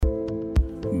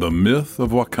The Myth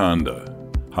of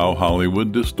Wakanda, How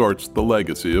Hollywood Distorts the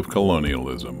Legacy of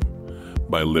Colonialism,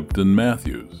 by Lipton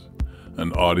Matthews,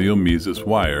 an audio Mises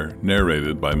Wire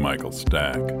narrated by Michael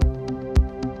Stack.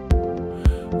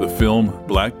 The film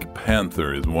Black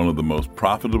Panther is one of the most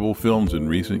profitable films in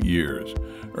recent years,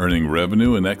 earning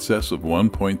revenue in excess of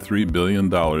 $1.3 billion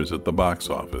at the box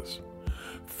office.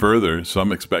 Further,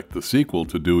 some expect the sequel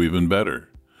to do even better.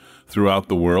 Throughout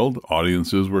the world,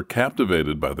 audiences were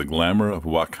captivated by the glamour of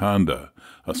Wakanda,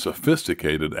 a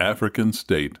sophisticated African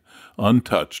state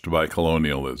untouched by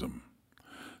colonialism.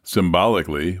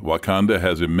 Symbolically, Wakanda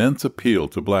has immense appeal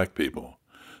to black people.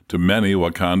 To many,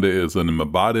 Wakanda is an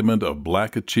embodiment of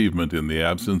black achievement in the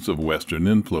absence of Western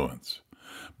influence.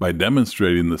 By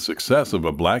demonstrating the success of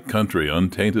a black country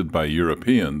untainted by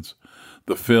Europeans,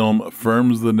 the film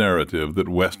affirms the narrative that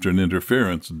Western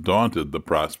interference daunted the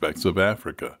prospects of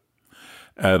Africa.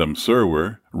 Adam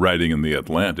Serwer, writing in The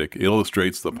Atlantic,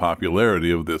 illustrates the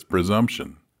popularity of this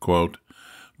presumption. Quote,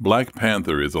 Black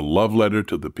Panther is a love letter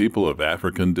to the people of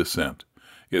African descent.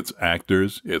 Its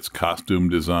actors, its costume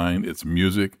design, its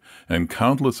music, and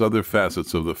countless other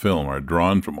facets of the film are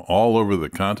drawn from all over the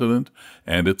continent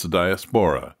and its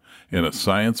diaspora in a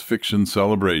science fiction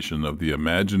celebration of the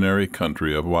imaginary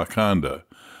country of Wakanda,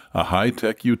 a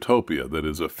high-tech utopia that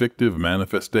is a fictive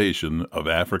manifestation of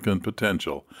African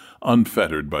potential,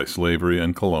 unfettered by slavery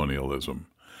and colonialism.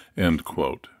 End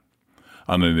quote.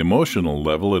 On an emotional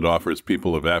level, it offers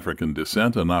people of African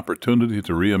descent an opportunity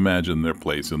to reimagine their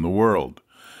place in the world.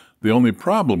 The only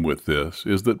problem with this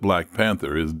is that Black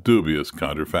Panther is dubious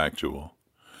counterfactual.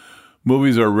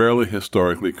 Movies are rarely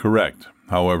historically correct.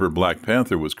 However, Black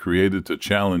Panther was created to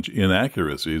challenge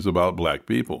inaccuracies about black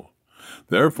people.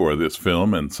 Therefore, this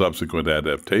film and subsequent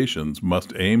adaptations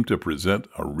must aim to present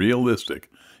a realistic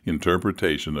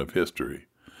interpretation of history.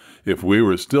 If we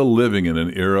were still living in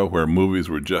an era where movies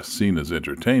were just seen as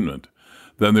entertainment,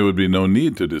 then there would be no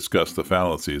need to discuss the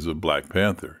fallacies of Black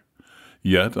Panther.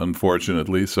 Yet,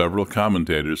 unfortunately, several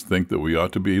commentators think that we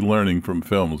ought to be learning from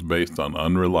films based on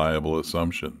unreliable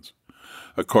assumptions.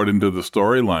 According to the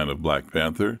storyline of Black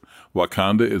Panther,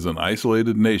 Wakanda is an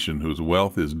isolated nation whose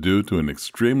wealth is due to an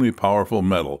extremely powerful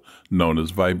metal known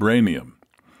as vibranium.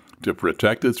 To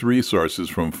protect its resources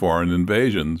from foreign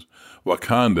invasions,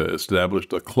 Wakanda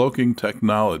established a cloaking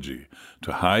technology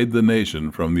to hide the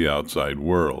nation from the outside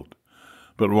world.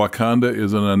 But Wakanda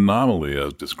is an anomaly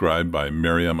as described by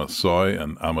Miriam Assoy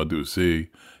and Amadou Sy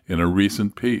in a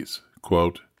recent piece.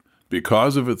 Quote,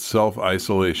 because of its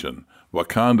self-isolation,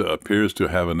 Wakanda appears to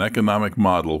have an economic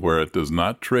model where it does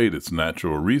not trade its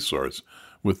natural resource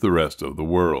with the rest of the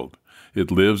world.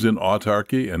 It lives in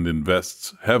autarky and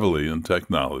invests heavily in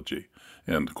technology.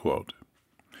 End quote.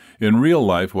 In real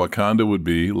life, Wakanda would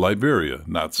be Liberia,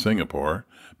 not Singapore,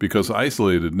 because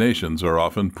isolated nations are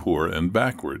often poor and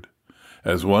backward.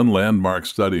 As one landmark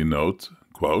study notes,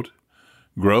 quote,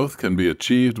 growth can be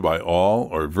achieved by all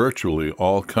or virtually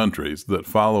all countries that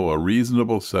follow a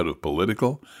reasonable set of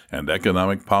political and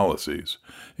economic policies,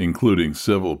 including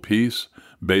civil peace,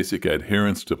 basic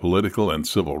adherence to political and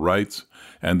civil rights,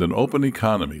 and an open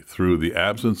economy through the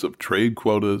absence of trade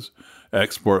quotas,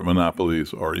 export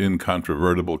monopolies, or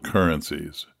incontrovertible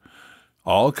currencies.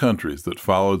 All countries that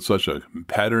followed such a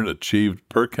pattern achieved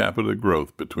per capita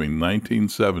growth between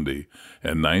 1970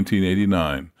 and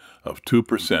 1989 of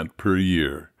 2% per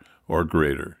year or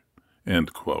greater.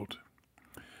 End quote.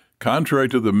 Contrary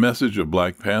to the message of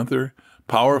Black Panther,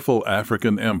 powerful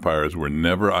African empires were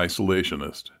never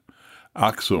isolationist.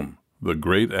 Aksum, the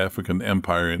great African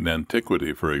empire in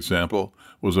antiquity, for example,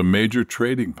 was a major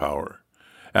trading power.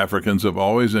 Africans have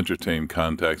always entertained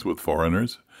contacts with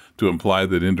foreigners. To imply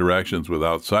that interactions with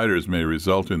outsiders may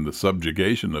result in the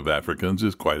subjugation of Africans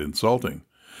is quite insulting.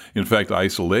 In fact,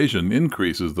 isolation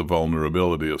increases the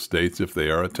vulnerability of states if they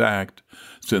are attacked,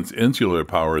 since insular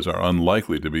powers are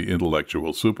unlikely to be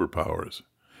intellectual superpowers.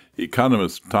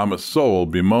 Economist Thomas Sowell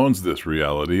bemoans this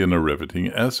reality in a riveting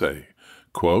essay.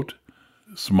 Quote,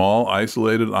 small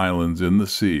isolated islands in the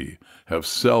sea have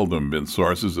seldom been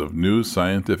sources of new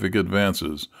scientific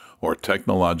advances or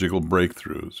technological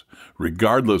breakthroughs,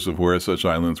 regardless of where such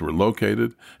islands were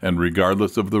located and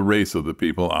regardless of the race of the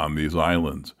people on these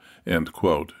islands. End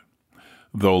quote.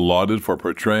 Though lauded for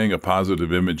portraying a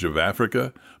positive image of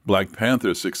Africa, Black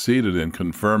Panther succeeded in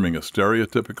confirming a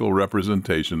stereotypical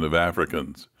representation of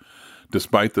Africans.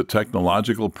 Despite the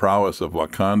technological prowess of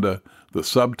Wakanda, the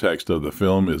subtext of the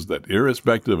film is that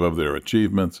irrespective of their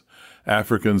achievements,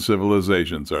 African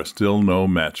civilizations are still no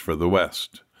match for the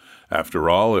West. After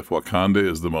all, if Wakanda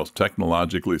is the most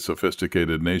technologically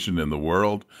sophisticated nation in the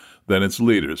world, then its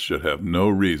leaders should have no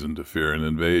reason to fear an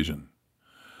invasion.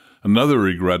 Another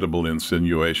regrettable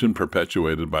insinuation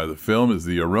perpetuated by the film is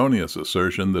the erroneous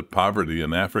assertion that poverty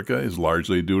in Africa is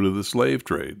largely due to the slave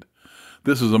trade.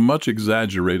 This is a much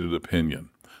exaggerated opinion.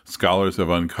 Scholars have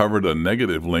uncovered a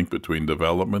negative link between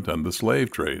development and the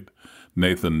slave trade.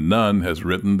 Nathan Nunn has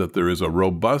written that there is a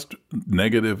robust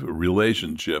negative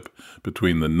relationship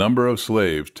between the number of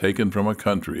slaves taken from a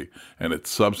country and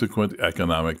its subsequent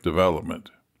economic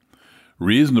development.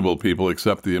 Reasonable people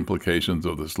accept the implications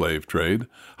of the slave trade.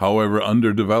 However,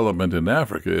 underdevelopment in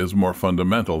Africa is more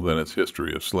fundamental than its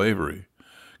history of slavery.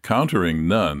 Countering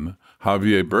Nunn,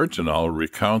 Javier Birchinal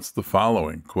recounts the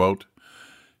following, quote,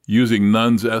 "Using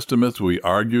Nunn's estimates, we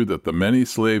argue that the many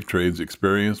slave trades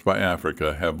experienced by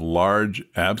Africa have large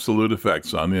absolute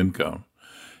effects on income.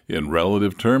 In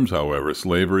relative terms, however,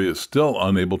 slavery is still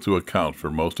unable to account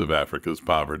for most of Africa's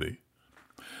poverty."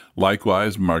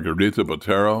 Likewise, Margarita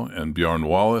Botero and Bjorn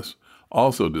Wallace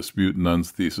also dispute Nunn's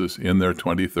thesis in their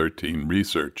 2013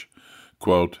 research.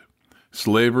 Quote,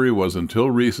 "Slavery was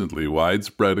until recently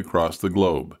widespread across the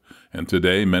globe, and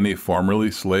today many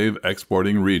formerly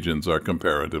slave-exporting regions are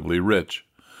comparatively rich.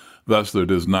 Thus, there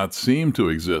does not seem to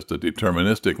exist a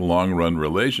deterministic long-run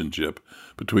relationship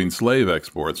between slave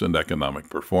exports and economic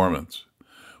performance.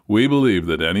 We believe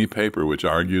that any paper which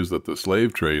argues that the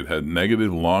slave trade had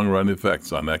negative long-run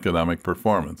effects on economic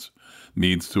performance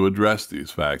needs to address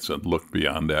these facts and look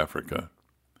beyond Africa."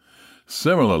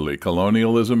 Similarly,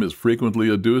 colonialism is frequently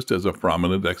adduced as a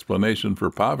prominent explanation for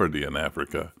poverty in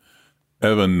Africa.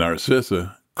 Evan Narcisse,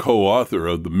 co-author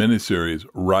of the miniseries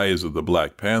Rise of the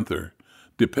Black Panther,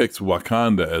 depicts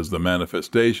Wakanda as the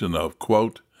manifestation of,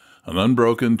 quote, "an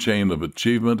unbroken chain of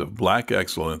achievement of black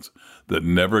excellence that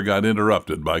never got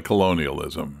interrupted by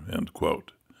colonialism," end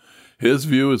quote. His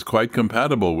view is quite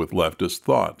compatible with leftist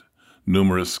thought.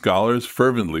 Numerous scholars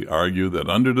fervently argue that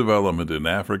underdevelopment in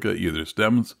Africa either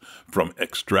stems from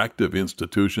extractive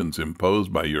institutions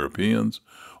imposed by Europeans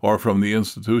or from the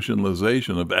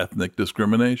institutionalization of ethnic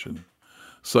discrimination.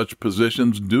 Such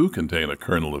positions do contain a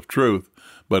kernel of truth,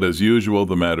 but as usual,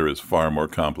 the matter is far more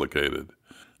complicated.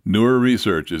 Newer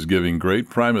research is giving great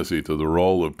primacy to the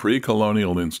role of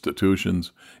pre-colonial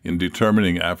institutions in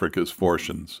determining Africa's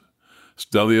fortunes.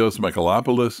 Stelios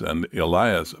Michaelopoulos and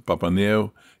Elias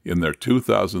Papaneou, in their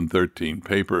 2013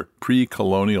 paper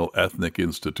Pre-Colonial Ethnic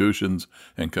Institutions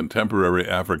and Contemporary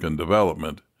African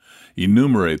Development,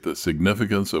 enumerate the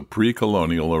significance of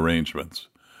pre-colonial arrangements.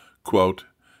 Quote,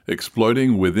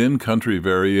 "Exploiting within-country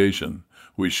variation,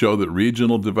 we show that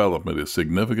regional development is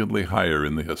significantly higher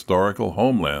in the historical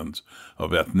homelands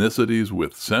of ethnicities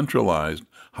with centralized,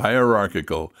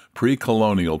 hierarchical,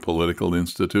 pre-colonial political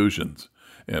institutions,"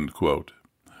 end quote.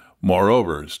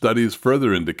 Moreover, studies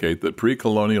further indicate that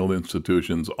pre-colonial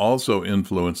institutions also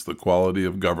influence the quality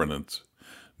of governance.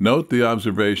 Note the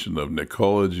observation of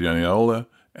Nicola Giannola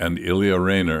and Ilya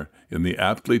Rayner in the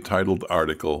aptly titled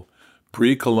article,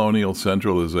 Pre-Colonial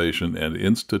Centralization and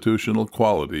Institutional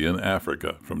Quality in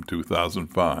Africa from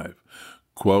 2005.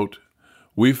 Quote,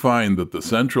 "We find that the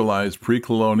centralized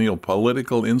pre-colonial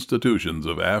political institutions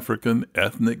of African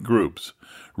ethnic groups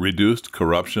reduced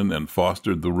corruption and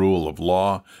fostered the rule of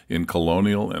law in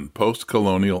colonial and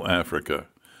post-colonial Africa.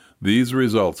 These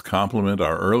results complement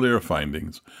our earlier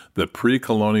findings that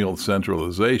pre-colonial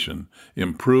centralization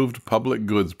improved public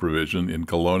goods provision in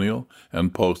colonial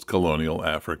and post-colonial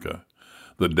Africa.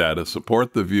 The data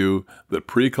support the view that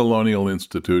pre-colonial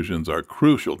institutions are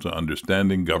crucial to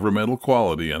understanding governmental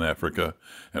quality in Africa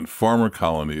and former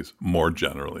colonies more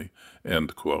generally,"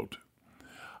 end quote.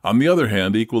 On the other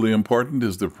hand, equally important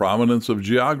is the prominence of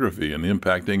geography in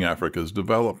impacting Africa's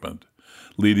development.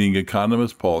 Leading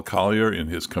economist Paul Collier, in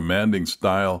his commanding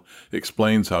style,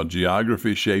 explains how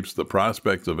geography shapes the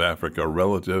prospects of Africa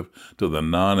relative to the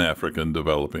non-African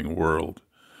developing world.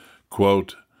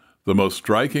 Quote, "The most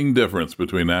striking difference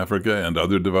between Africa and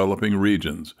other developing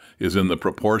regions is in the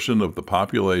proportion of the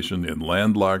population in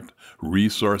landlocked,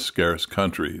 resource-scarce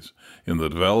countries. In the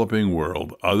developing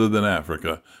world, other than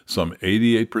Africa, some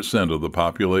 88% of the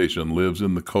population lives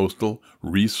in the coastal,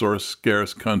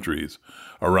 resource-scarce countries,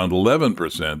 around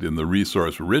 11% in the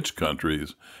resource-rich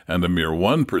countries, and a mere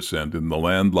 1% in the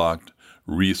landlocked,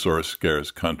 resource-scarce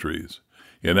countries.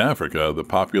 In Africa, the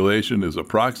population is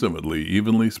approximately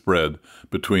evenly spread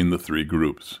between the three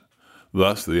groups.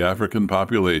 Thus, the African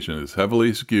population is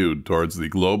heavily skewed towards the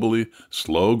globally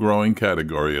slow-growing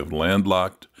category of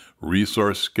landlocked,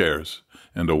 resource-scarce,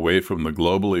 and away from the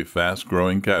globally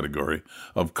fast-growing category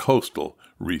of coastal,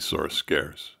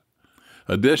 resource-scarce.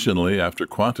 Additionally, after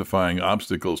quantifying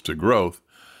obstacles to growth,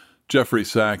 Jeffrey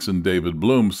Sachs and David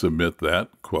Bloom submit that,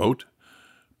 quote,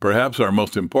 Perhaps our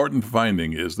most important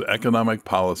finding is the economic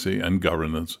policy and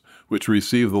governance, which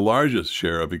receive the largest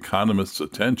share of economists'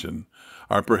 attention,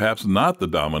 are perhaps not the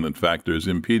dominant factors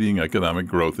impeding economic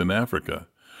growth in Africa.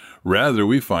 Rather,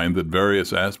 we find that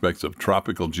various aspects of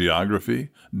tropical geography,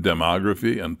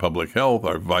 demography, and public health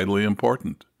are vitally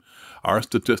important. Our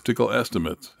statistical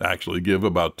estimates actually give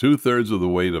about 2/3 of the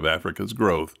weight of Africa's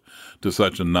growth to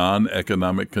such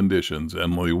non-economic conditions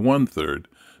and only 1/3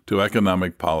 to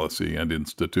economic policy and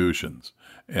institutions."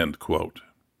 End quote.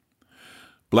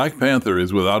 Black Panther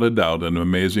is without a doubt an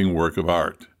amazing work of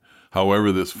art.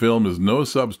 However, this film is no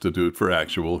substitute for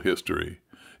actual history.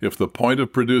 If the point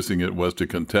of producing it was to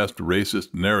contest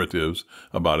racist narratives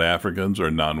about Africans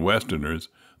or non-Westerners,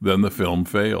 then the film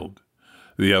failed.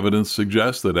 The evidence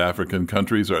suggests that African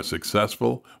countries are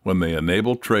successful when they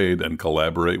enable trade and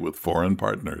collaborate with foreign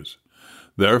partners.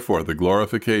 Therefore, the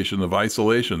glorification of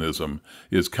isolationism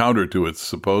is counter to its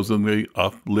supposedly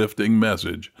uplifting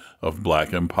message of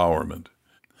black empowerment.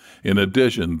 In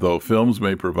addition, though films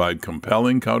may provide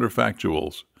compelling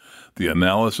counterfactuals, the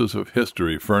analysis of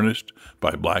history furnished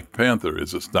by Black Panther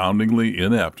is astoundingly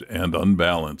inept and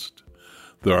unbalanced.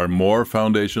 There are more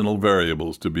foundational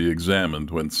variables to be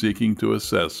examined when seeking to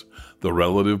assess the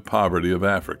relative poverty of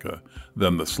Africa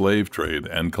than the slave trade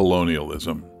and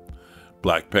colonialism.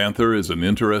 Black Panther is an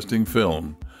interesting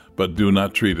film, but do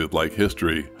not treat it like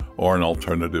history or an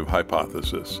alternative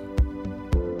hypothesis.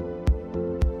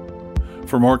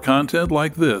 For more content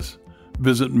like this,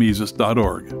 visit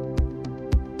Mises.org.